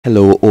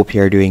Hello, hope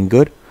you're doing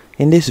good.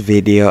 In this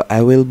video,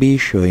 I will be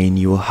showing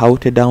you how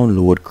to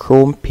download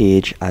Chrome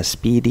page as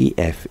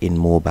PDF in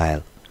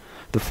mobile.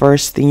 The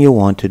first thing you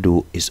want to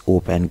do is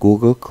open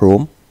Google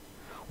Chrome.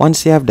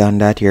 Once you have done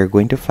that, you're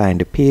going to find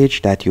the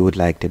page that you would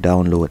like to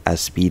download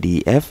as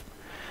PDF,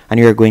 and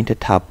you're going to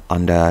tap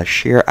on the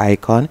share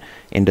icon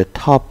in the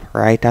top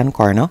right hand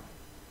corner.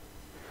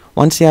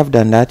 Once you have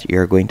done that,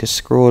 you're going to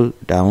scroll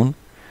down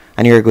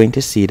and you're going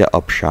to see the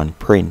option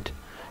print.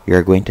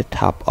 You're going to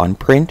tap on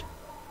print.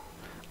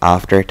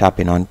 After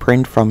tapping on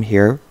print from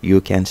here,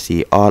 you can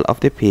see all of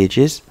the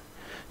pages.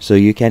 So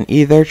you can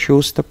either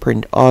choose to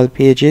print all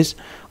pages,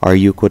 or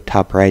you could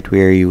tap right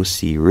where you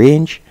see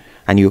range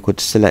and you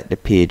could select the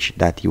page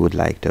that you would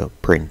like to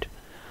print.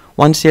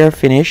 Once you're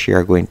finished,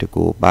 you're going to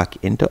go back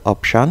into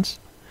options.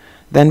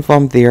 Then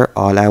from there,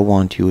 all I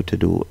want you to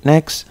do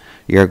next,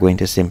 you're going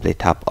to simply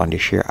tap on the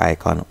share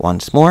icon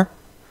once more.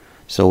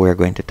 So we're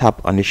going to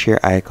tap on the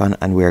share icon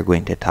and we're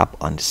going to tap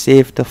on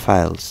save to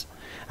files.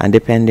 And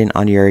depending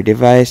on your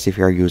device, if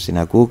you're using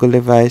a Google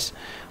device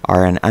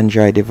or an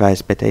Android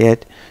device, better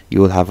yet, you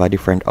will have a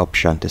different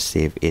option to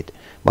save it.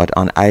 But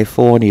on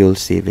iPhone, you'll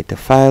save it to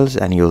files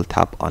and you'll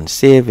tap on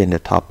save in the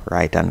top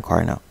right hand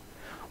corner.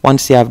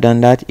 Once you have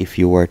done that, if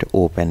you were to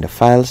open the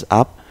files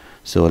app,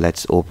 so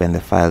let's open the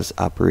files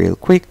app real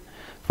quick.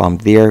 From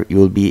there,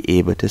 you'll be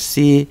able to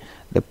see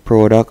the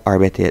product, or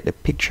better yet, the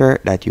picture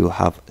that you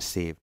have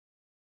saved.